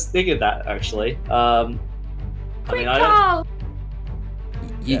 I was thinking that actually. Quick, Carl.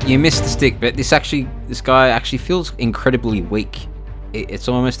 You missed the stick, but this guy actually feels incredibly weak. It's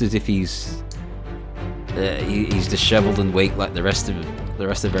almost as if he's disheveled and weak like the rest of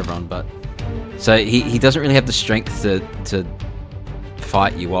everyone, but. So he doesn't really have the strength to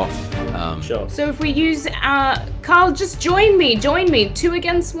fight you off. Sure. So if we use Carl, just join me. 2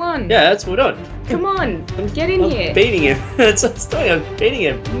 against 1. Yeah, that's what we're doing. Come on, get in here. I'm beating him. That's what I'm doing. I'm beating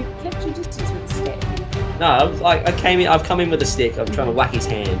him. You kept your distance with the stick. No, I've come in with a stick. I'm trying to whack his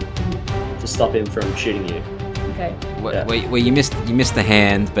hand to stop him from shooting you. Okay. Well, you missed the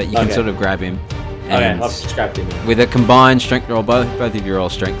hand, but you can sort of grab him. Okay, I've just grabbed him. With a combined strength roll, both of you roll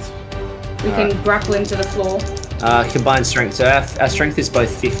strength. We can grapple him to the floor. Combined strength. So our strength is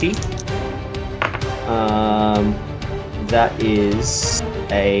both 50. That is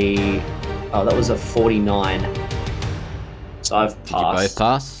that was a 49. So I've passed. Did you both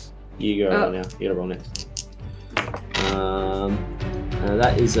pass? You go roll now. You gotta roll next.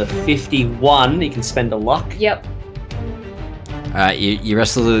 That is a 51. You can spend a luck. Yep. Alright, you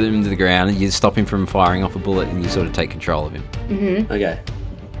wrestle him to the ground and you stop him from firing off a bullet and you sort of take control of him. Mm-hmm. Okay.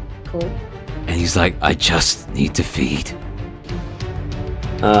 Cool. And he's like, I just need to feed.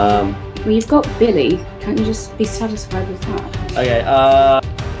 Well, you've got Billy. Can't you just be satisfied with that? Okay,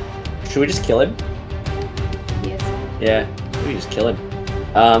 should we just kill him? Yes. Yeah, we just kill him.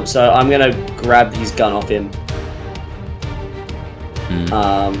 So I'm gonna grab his gun off him.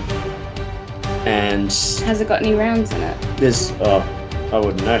 And has it got any rounds in it? There's I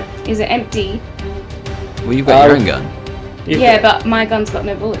wouldn't know. Is it empty? Well, you've got your own gun. Yeah, but my gun's got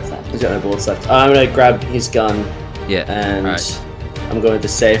no bullets left. He's got no bullets left. I'm gonna grab his gun. Yeah. And right. I'm going to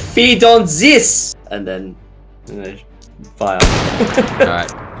say, feed on this! And then I'm gonna fire. Alright.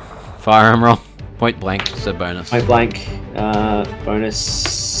 Firearm roll. Point blank, so bonus. Point blank,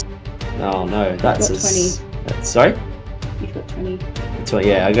 bonus. Oh no, that's You've got 20. Sorry? You've got 20.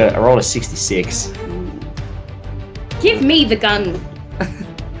 Yeah, I rolled a 66. Give me the gun.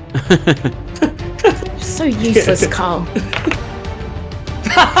 So useless, Carl.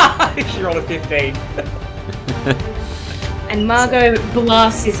 She rolled a 15. And Margot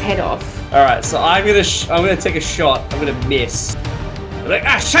blasts his head off. All right, so I'm gonna take a shot. I'm gonna miss. I'm like,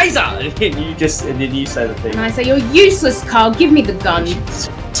 Shazer! And then you say the thing. And I say, you're useless, Carl. Give me the gun.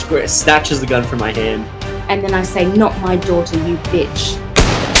 She snatches the gun from my hand. And then I say, not my daughter, you bitch.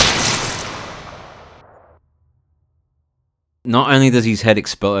 Not only does his head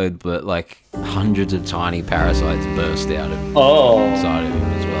explode, but like hundreds of tiny parasites burst out of inside of him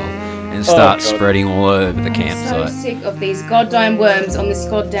as well, and start spreading all over the campsite. So sick of these goddamn worms on this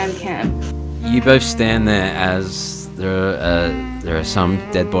goddamn camp. You both stand there as there are some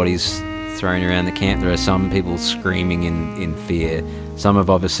dead bodies thrown around the camp. There are some people screaming in fear. Some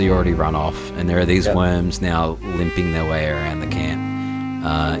have obviously already run off, and there are these worms now limping their way around the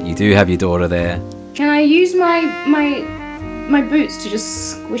camp. You do have your daughter there. Can I use my boots to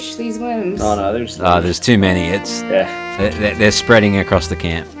just squish these worms? Oh no, there's too many. They're spreading across the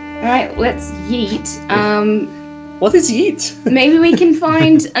camp. All right, let's yeet. What is yeet? Maybe we can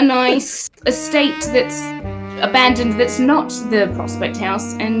find a nice estate that's abandoned, that's not the Prospect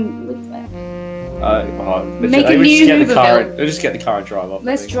House, and live there. Make a new Hooverville. We'll just get the car and drive off.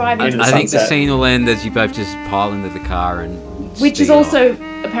 Let's drive into the I think the sunset. scene will end as you both just pile into the car and which is speed also off.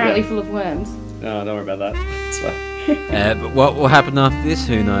 apparently full of worms. No, don't worry about that. It's fine. But what will happen after this,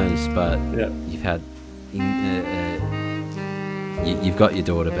 who knows? But Yeah. you've had, you've got your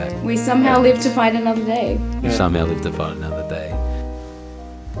daughter back. We somehow live to fight another day. You somehow live to fight another day.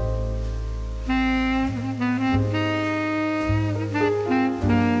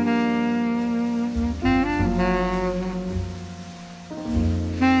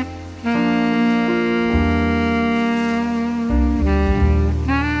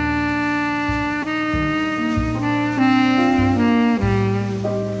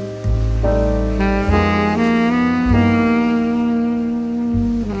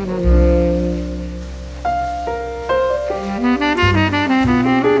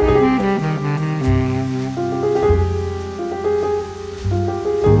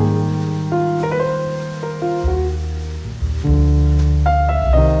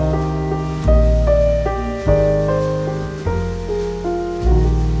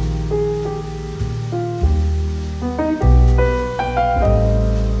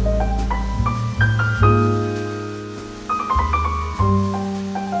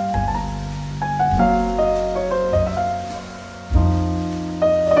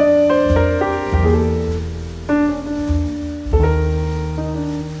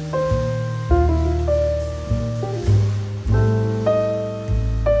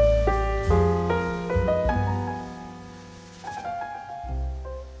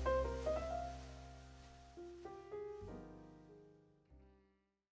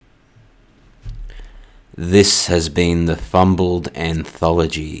 This has been the Fumbled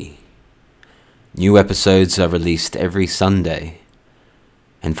Anthology. New episodes are released every Sunday.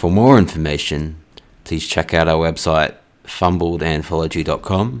 And for more information, please check out our website,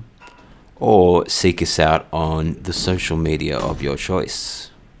 fumbledanthology.com, or seek us out on the social media of your choice.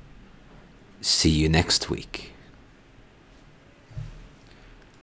 See you next week.